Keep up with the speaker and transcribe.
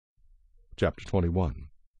Chapter 21.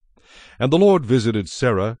 And the Lord visited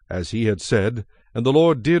Sarah, as he had said, and the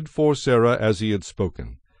Lord did for Sarah as he had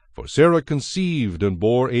spoken. For Sarah conceived and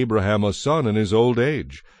bore Abraham a son in his old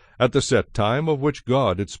age, at the set time of which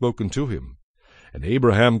God had spoken to him. And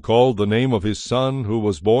Abraham called the name of his son who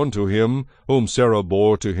was born to him, whom Sarah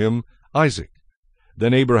bore to him, Isaac.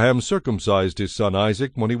 Then Abraham circumcised his son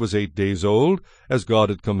Isaac when he was 8 days old, as God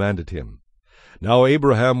had commanded him. Now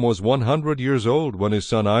Abraham was 100 years old when his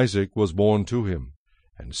son Isaac was born to him.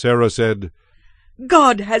 And Sarah said,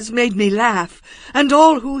 God has made me laugh, and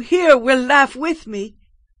all who hear will laugh with me.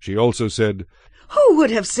 She also said, Who would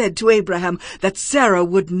have said to Abraham that Sarah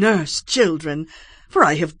would nurse children? For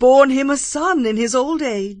I have borne him a son in his old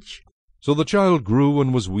age. So the child grew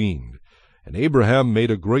and was weaned. And Abraham made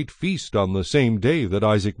a great feast on the same day that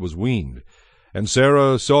Isaac was weaned. And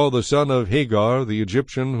Sarah saw the son of Hagar, the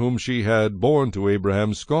Egyptian, whom she had borne to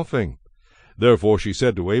Abraham, scoffing. Therefore she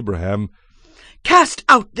said to Abraham, Cast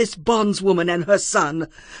out this bondswoman and her son,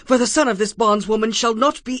 for the son of this bondswoman shall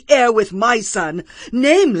not be heir with my son,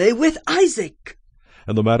 namely with Isaac.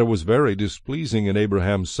 And the matter was very displeasing in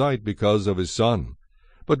Abraham's sight because of his son.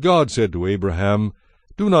 But God said to Abraham,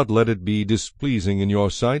 Do not let it be displeasing in your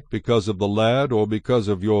sight because of the lad or because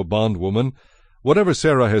of your bondwoman. Whatever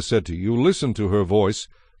Sarah has said to you, listen to her voice,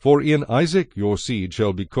 for in Isaac your seed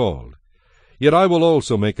shall be called. Yet I will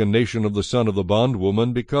also make a nation of the son of the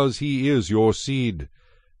bondwoman, because he is your seed.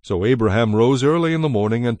 So Abraham rose early in the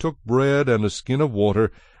morning, and took bread and a skin of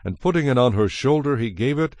water, and putting it on her shoulder, he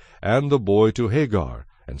gave it and the boy to Hagar,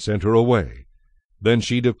 and sent her away. Then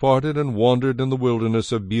she departed and wandered in the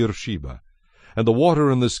wilderness of Beersheba. And the water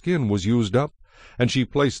in the skin was used up, and she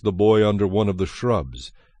placed the boy under one of the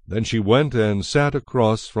shrubs. Then she went and sat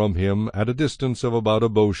across from him at a distance of about a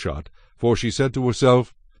bowshot, for she said to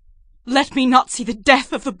herself, Let me not see the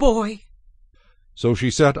death of the boy. So she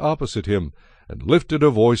sat opposite him, and lifted her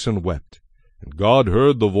voice and wept. And God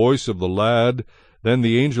heard the voice of the lad. Then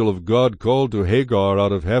the angel of God called to Hagar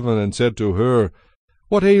out of heaven, and said to her,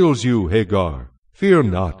 What ails you, Hagar? Fear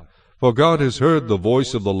not, for God has heard the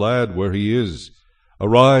voice of the lad where he is.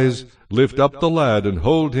 Arise, lift up the lad, and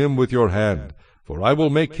hold him with your hand, for I will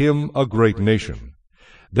make him a great nation.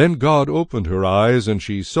 Then God opened her eyes, and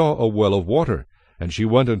she saw a well of water. And she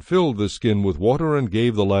went and filled the skin with water, and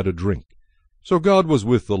gave the lad a drink. So God was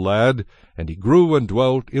with the lad, and he grew and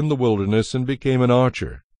dwelt in the wilderness, and became an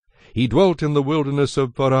archer. He dwelt in the wilderness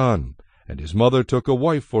of Paran, and his mother took a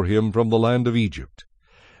wife for him from the land of Egypt.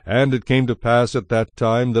 And it came to pass at that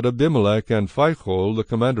time that Abimelech and Phicol, the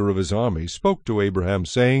commander of his army, spoke to Abraham,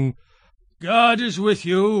 saying, God is with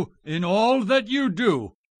you in all that you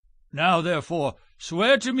do. Now therefore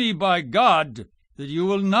swear to me by God that you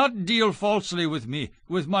will not deal falsely with me,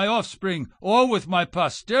 with my offspring, or with my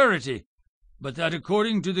posterity, but that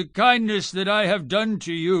according to the kindness that I have done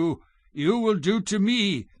to you, you will do to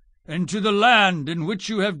me, and to the land in which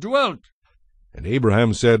you have dwelt. And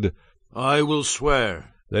Abraham said, I will swear.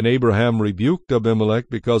 Then Abraham rebuked Abimelech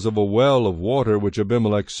because of a well of water which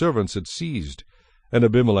Abimelech's servants had seized. And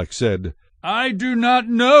Abimelech said, I do not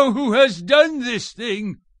know who has done this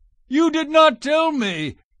thing. You did not tell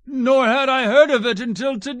me, nor had I heard of it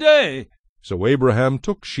until today. So Abraham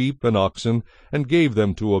took sheep and oxen, and gave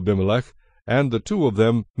them to Abimelech, and the two of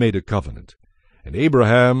them made a covenant. And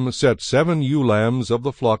Abraham set 7 ewe lambs of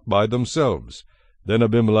the flock by themselves. Then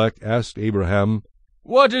Abimelech asked Abraham,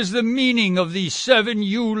 What is the meaning of these 7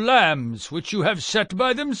 ewe lambs which you have set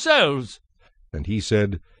by themselves? And he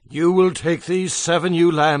said, You will take these 7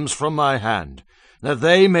 ewe lambs from my hand, that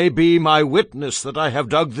they may be my witness that I have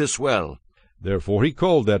dug this well. Therefore he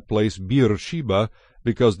called that place Beersheba,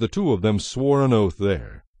 because the two of them swore an oath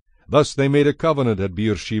there. Thus they made a covenant at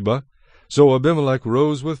Beersheba. So Abimelech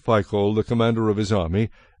rose with Phicol, the commander of his army,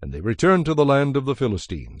 and they returned to the land of the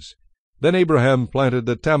Philistines. Then Abraham planted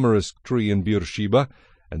the tamarisk tree in Beersheba,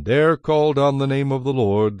 and there called on the name of the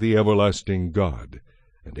Lord, the everlasting God.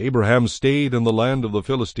 And Abraham stayed in the land of the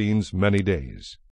Philistines many days.